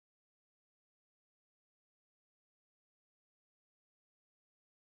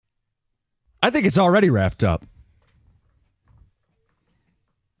I think it's already wrapped up.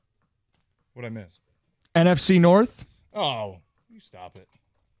 What'd I miss? NFC North. Oh, you stop it.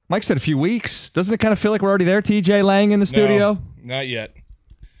 Mike said a few weeks. Doesn't it kind of feel like we're already there, TJ Lang in the studio? No, not yet.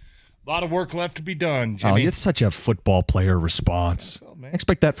 A lot of work left to be done, Jimmy. Oh, it's such a football player response. Oh, man. I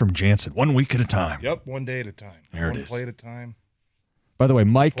expect that from Jansen. 1 week at a time. Yep, 1 day at a time. There it One is. play at a time. By the way,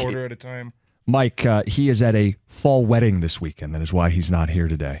 Mike, Quarter at a time. Mike, he is at a fall wedding this weekend. That is why he's not here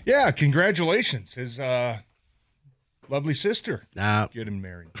today. Yeah, congratulations. His lovely sister Nah. getting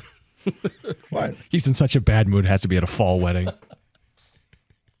married. What? He's in such a bad mood, has to be at a fall wedding.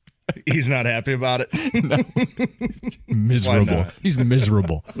 He's not happy about it. Miserable. not? He's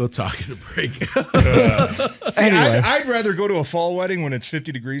miserable. We'll talk in a break. See, Anyway. I'd rather go to a fall wedding when it's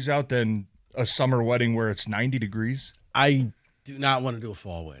 50 degrees out than a summer wedding where it's 90 degrees. I do not want to do a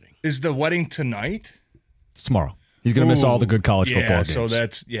fall wedding. Is the wedding tonight? It's tomorrow. He's going to miss all the good college football games. So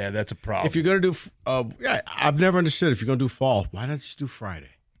that's a problem. If you're going to do, I've never understood if you're going to do fall, why not just do Friday?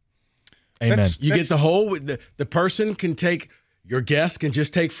 Amen. You get the person can take, your guest can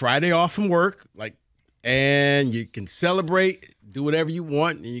just take Friday off from work, and you can celebrate, do whatever you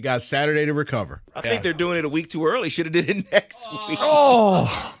want, and you got Saturday to recover. I think they're doing it a week too early. Should have did it next week.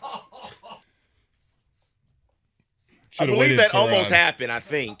 Oh. I believe that almost happened, I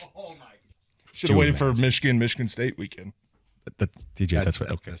think. Should have waited for Michigan State weekend. TJ, that's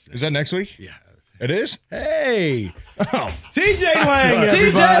what. Okay. Is that next week? Yeah. It is? Hey. Oh. TJ Lang,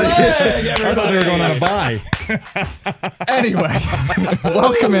 everybody. I thought they were going on a bye. Anyway,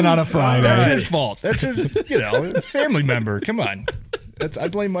 welcome in on a Friday. That's his fault. That's his, it's family member. Come on. I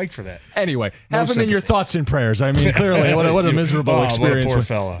blame Mike for that. Anyway, have him in your thoughts and prayers. I mean, clearly, what a miserable experience. What a poor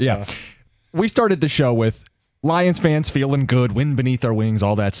fella. Yeah. We started the show with Lions fans feeling good, wind beneath our wings,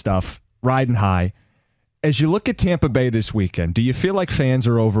 all that stuff, riding high. As you look at Tampa Bay this weekend, do you feel like fans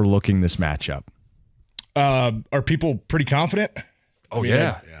are overlooking this matchup? Are people pretty confident?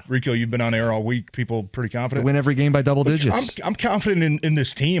 Yeah. Rico, you've been on air all week. People pretty They confident? win every game by double digits. I'm confident in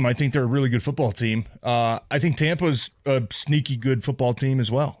this team. I think they're a really good football team. I think Tampa's a sneaky good football team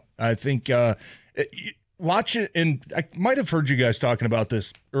as well. I think watch it, and I might have heard you guys talking about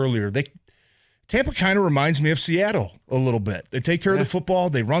this earlier. Tampa kind of reminds me of Seattle a little bit. They take care of the football.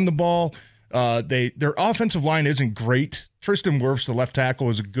 They run the ball. Their offensive line isn't great. Tristan Wirfs, the left tackle,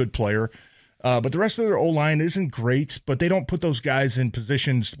 is a good player. But the rest of their O-line isn't great, but they don't put those guys in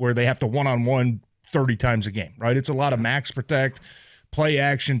positions where they have to one-on-one 30 times a game, right? It's a lot of max protect, play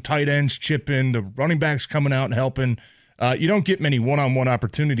action, tight ends chip in, the running backs coming out and helping. You don't get many one-on-one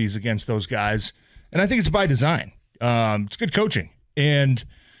opportunities against those guys, and I think it's by design. It's good coaching, and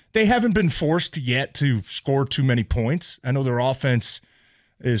they haven't been forced yet to score too many points. I know their offense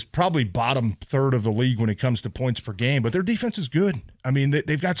is probably bottom third of the league when it comes to points per game, but their defense is good. I mean,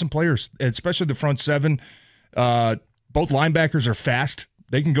 they've got some players, especially the front seven. Both linebackers are fast.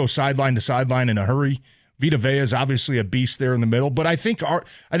 They can go sideline to sideline in a hurry. Vita Vea is obviously a beast there in the middle, but I think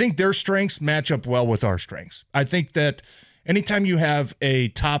their strengths match up well with our strengths. I think that anytime you have a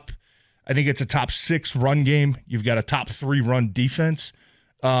top 6 run game, you've got a top 3 run defense.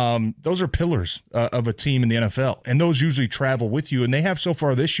 Those are pillars of a team in the NFL, and those usually travel with you, and they have so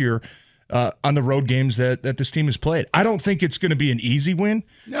far this year on the road games that this team has played. I don't think it's going to be an easy win.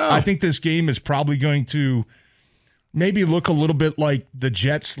 No. I think this game is probably going to maybe look a little bit like the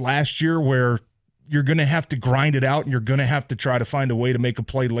Jets last year, where you're going to have to grind it out, and you're going to have to try to find a way to make a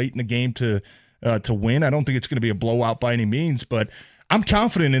play late in the game to win. I don't think it's going to be a blowout by any means, but I'm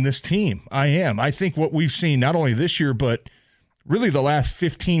confident in this team. I am. I think what we've seen not only this year, but really the last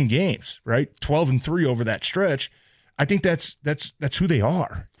 15 games, right? 12-3 over that stretch. I think that's who they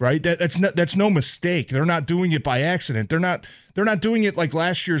are, right? That's no mistake. They're not doing it by accident. They're not doing it like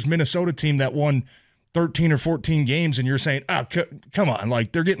last year's Minnesota team that won 13 or 14 games, and you're saying, come on,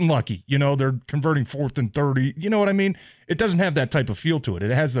 like they're getting lucky. They're converting 4th and 30. You know what I mean? It doesn't have that type of feel to it.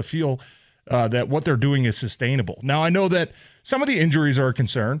 It has the feel that what they're doing is sustainable. Now, I know that some of the injuries are a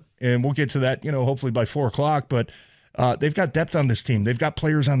concern, and we'll get to that, hopefully by 4 o'clock, but they've got depth on this team. They've got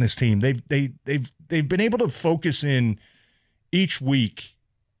players on this team. They've been able to focus in each week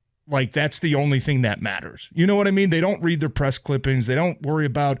like that's the only thing that matters. You know what I mean? They don't read their press clippings. They don't worry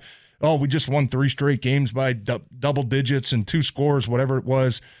about, we just won 3 straight games by double digits and 2 scores, whatever it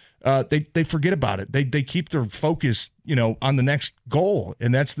was. They forget about it. They keep their focus, on the next goal,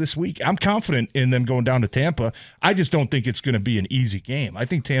 and that's this week. I'm confident in them going down to Tampa. I just don't think it's going to be an easy game. I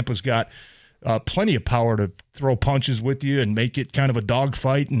think Tampa's got plenty of power to throw punches with you and make it kind of a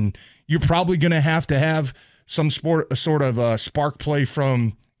dogfight, and you're probably going to have some sort of spark play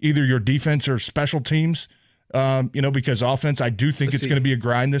from either your defense or special teams because offense, I do think it's going to be a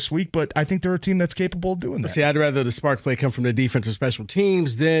grind this week, but I think they're a team that's capable of doing that. See, I'd rather the spark play come from the defense or special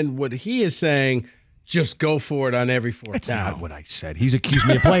teams than what he is saying. Just go for it on every fourth That's down. not what I said. He's accused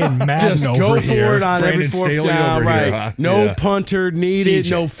me of playing Madden Just over go here. for it on Brandon every fourth Staley down. over Right. here, huh? No punter needed. CJ.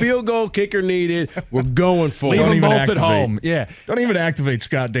 No field goal kicker needed. We're going for Leave it. Don't them even both activate. at home. Yeah. Don't even activate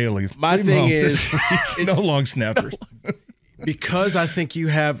Scott Daly. My Leave him thing home is, this week. No long snappers. because I think you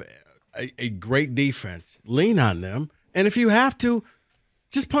have a great defense, lean on them. And if you have to,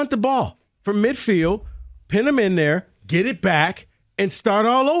 just punt the ball from midfield, pin them in there, get it back, and start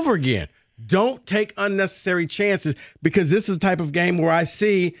all over again. Don't take unnecessary chances, because this is the type of game where I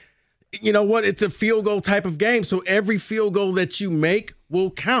see, you know what, it's a field goal type of game. So every field goal that you make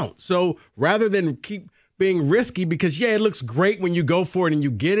will count. So rather than keep being risky, because, yeah, it looks great when you go for it and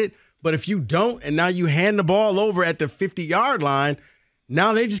you get it, but if you don't and now you hand the ball over at the 50-yard line,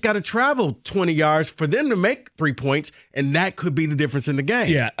 now they just got to travel 20 yards for them to make 3 points, and that could be the difference in the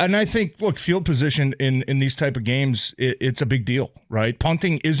game. Yeah, and I think, look, field position in these type of games, it's a big deal, right?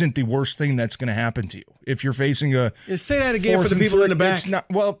 Punting isn't the worst thing that's going to happen to you. If you're facing a Say that again for the people in the back. It's not,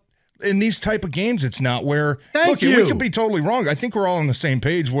 well, in these type of games, it's not where – Thank you. We could be totally wrong. I think we're all on the same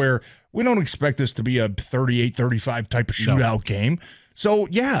page where we don't expect this to be a 38-35 type of shootout game. So,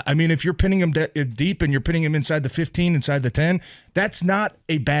 yeah, I mean, if you're pinning them deep and you're pinning them inside the 15, inside the 10, that's not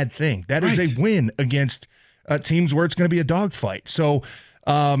a bad thing. That is a win against teams where it's going to be a dogfight. So,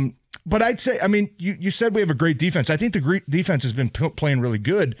 but I'd say, I mean, you said we have a great defense. I think the great defense has been playing really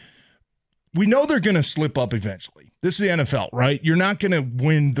good. We know they're going to slip up eventually. This is the NFL, right? You're not going to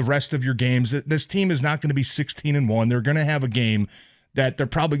win the rest of your games. This team is not going to be 16-1. They're going to have a game that they're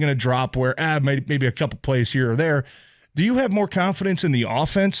probably going to drop where maybe a couple plays here or there. Do you have more confidence in the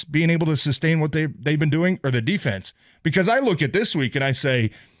offense being able to sustain what they've been doing, or the defense? Because I look at this week and I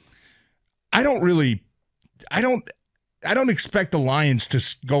say, I don't expect the Lions to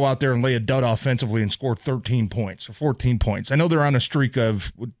go out there and lay a dud offensively and score 13 points or 14 points. I know they're on a streak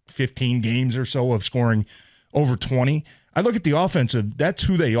of 15 games or so of scoring over 20. I look at the offensive, that's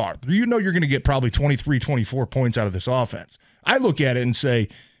who they are. You know you're going to get probably 23, 24 points out of this offense. I look at it and say,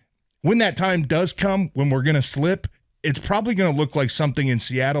 when that time does come, when we're going to slip, it's probably going to look like something in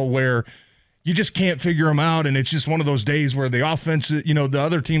Seattle where you just can't figure them out, and it's just one of those days where the offense, the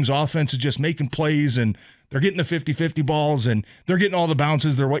other team's offense is just making plays, and they're getting the 50-50 balls, and they're getting all the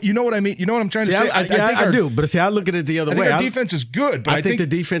bounces their way. You know what I mean? You know what I'm trying to say? I do. But see, I look at it the other way. Our defense is good, but I think the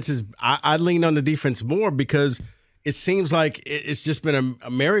defense is – I lean on the defense more because it seems like it's just been a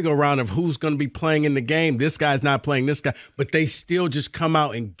merry-go-round of who's going to be playing in the game. This guy's not playing this guy, but they still just come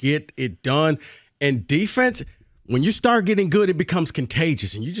out and get it done. And defense – when you start getting good, it becomes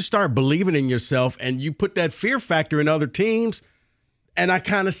contagious, and you just start believing in yourself, and you put that fear factor in other teams. And I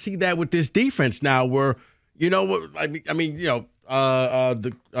kind of see that with this defense now, where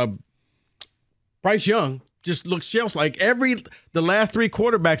Bryce Young just looks like the last three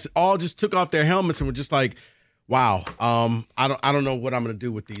quarterbacks all just took off their helmets and were just like, wow, I don't know what I'm going to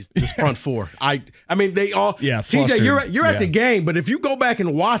do with this front four. I mean they all TJ, you're at the game, but if you go back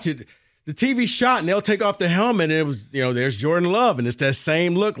and watch it. The TV shot, and they'll take off the helmet, and it was, there's Jordan Love, and it's that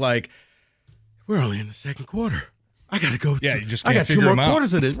same look like, we're only in the second quarter. I got to go. Yeah, you just I can't got two more figure 'em out.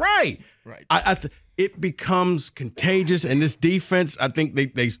 quarters of this. Right. Right. It becomes contagious, and this defense, I think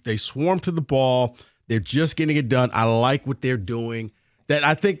they swarm to the ball. They're just getting it done. I like what they're doing. That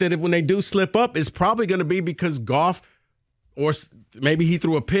I think that when they do slip up, it's probably going to be because Goff, or maybe he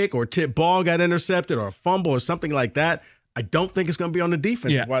threw a pick, or a tip ball got intercepted, or a fumble, or something like that. I don't think it's going to be on the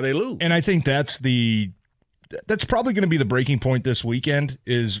defense why they lose. And I think that's probably going to be the breaking point this weekend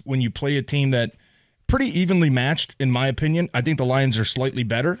is when you play a team that pretty evenly matched, in my opinion. I think the Lions are slightly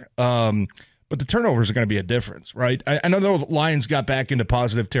better, but the turnovers are going to be a difference, right? I know the Lions got back into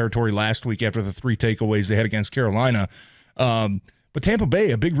positive territory last week after the 3 takeaways they had against Carolina. But Tampa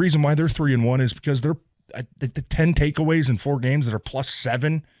Bay, a big reason why they're 3-1 is because they're the 10 takeaways in 4 games that are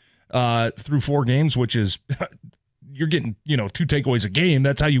 +7 through 4 games, which is – you're getting, 2 takeaways a game.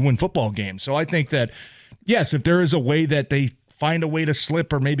 That's how you win football games. So I think that, yes, if there is a way that they find a way to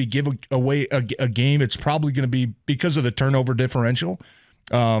slip or maybe give away a game, it's probably going to be because of the turnover differential.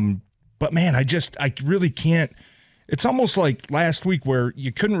 But, man, I really can't. It's almost like last week where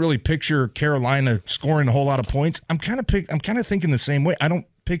you couldn't really picture Carolina scoring a whole lot of points. I'm kind of thinking the same way. I don't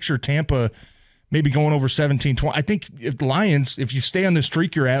picture Tampa maybe going over 17-20. I think if the Lions, if you stay on the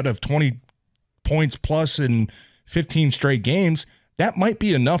streak you're at of 20 points plus in 15 straight games, that might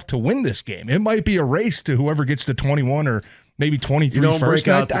be enough to win this game. It might be a race to whoever gets to 21 or maybe 23 first.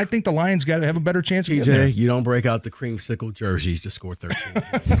 I think the Lions got to have a better chance of getting there. You don't break out the creamsicle jerseys to score 13.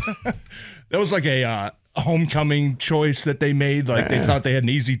 That was like a homecoming choice that they made. Like they thought they had an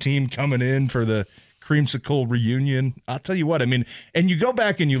easy team coming in for the creamsicle reunion. I'll tell you what, I mean, and you go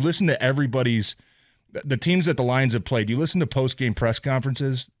back and you listen to the teams that the Lions have played. You listen to post-game press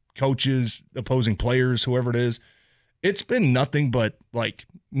conferences, coaches, opposing players, whoever it is. It's been nothing but like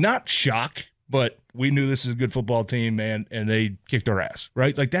not shock, but we knew this is a good football team, man, and they kicked our ass,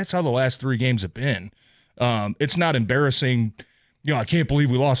 right? Like that's how the last 3 games have been. It's not embarrassing. I can't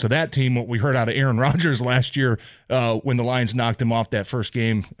believe we lost to that team. What we heard out of Aaron Rodgers last year when the Lions knocked him off that first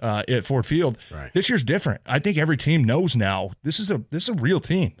game at Ford Field. Right. This year's different. I think every team knows now this is a real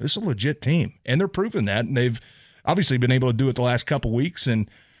team. This is a legit team, and they're proving that. And they've obviously been able to do it the last couple weeks. And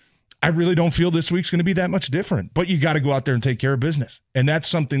I really don't feel this week's going to be that much different. But you got to go out there and take care of business. And that's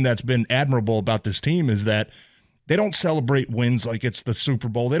something that's been admirable about this team is that they don't celebrate wins like it's the Super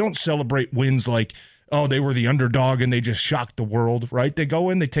Bowl. They don't celebrate wins like, oh, they were the underdog and they just shocked the world, right? They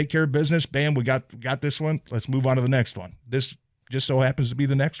go in, they take care of business. Bam, we got this one. Let's move on to the next one. This just so happens to be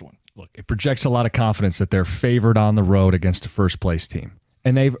the next one. Look, it projects a lot of confidence that they're favored on the road against a first-place team.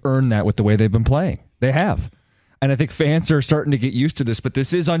 And they've earned that with the way they've been playing. They have. And I think fans are starting to get used to this, but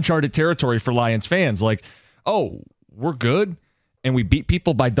this is uncharted territory for Lions fans. Like, oh, we're good, and we beat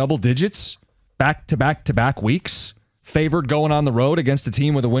people by double digits back-to-back-to-back weeks, favored going on the road against a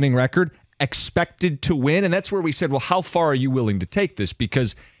team with a winning record, expected to win. And that's where we said, well, how far are you willing to take this?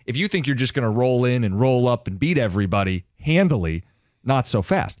 Because if you think you're just going to roll in and roll up and beat everybody handily, not so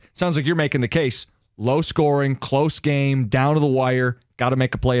fast. Sounds like you're making the case. Low scoring, close game, down to the wire, got to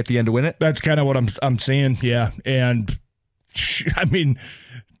make a play at the end to win it. That's kind of what I'm saying, yeah. And, I mean,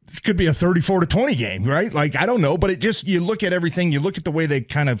 this could be a 34-20 game, right? Like, I don't know, but it just, you look at everything, you look at the way they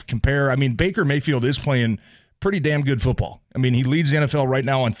kind of compare. I mean, Baker Mayfield is playing pretty damn good football. I mean, he leads the NFL right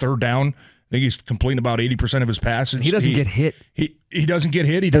now on third down. I think he's completing about 80% of his passes. He doesn't get hit. He doesn't get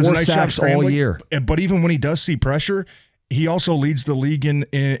hit. He does a nice job scrambling all year. But even when he does see pressure, he also leads the league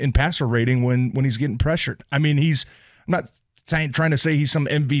in passer rating when he's getting pressured. I mean, I'm not trying to say he's some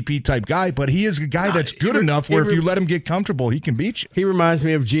MVP type guy, but he is a guy that's good enough where if you let him get comfortable, he can beat you. He reminds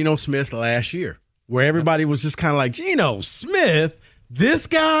me of Geno Smith last year, where everybody was just kind of like, Geno Smith, this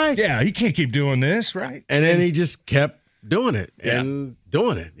guy? Yeah, he can't keep doing this, right? And then he just kept doing it and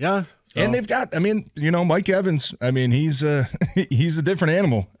doing it, yeah. So. And they've got, I mean, Mike Evans, I mean, he's a different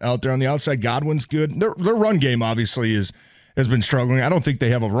animal out there on the outside. Godwin's good. Their run game, obviously, has been struggling. I don't think they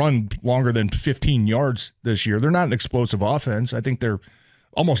have a run longer than 15 yards this year. They're not an explosive offense. I think they're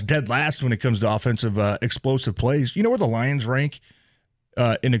almost dead last when it comes to offensive explosive plays. You know where the Lions rank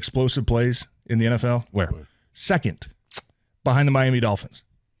in explosive plays in the NFL? Where? Second, behind the Miami Dolphins.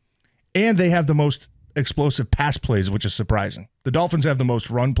 And they have the most explosive pass plays, which is surprising. The Dolphins have the most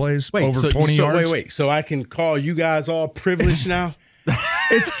run plays, over 20 yards. Wait. So I can call you guys all privileged now?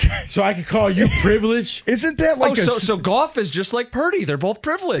 So I can call you privileged? Isn't that like so Goff is just like Purdy. They're both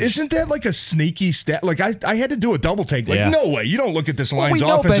privileged. Isn't that like a sneaky stat? Like I had to do a double take. Like, no way. You don't look at this Lions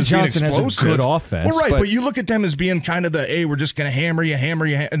offense as being explosive. Has a good offense. Well, right, but you look at them as being kind of the, hey, we're just going to hammer you,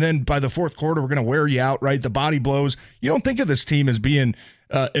 and then by the fourth quarter, we're going to wear you out, right? The body blows. You don't think of this team as being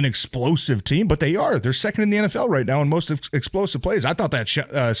an explosive team, but they are. They're second in the NFL right now in most explosive plays. I thought that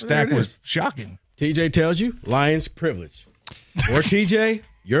stat was shocking. TJ tells you, Lions privilege. Or TJ,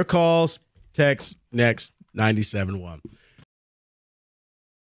 your calls, text next 97.1.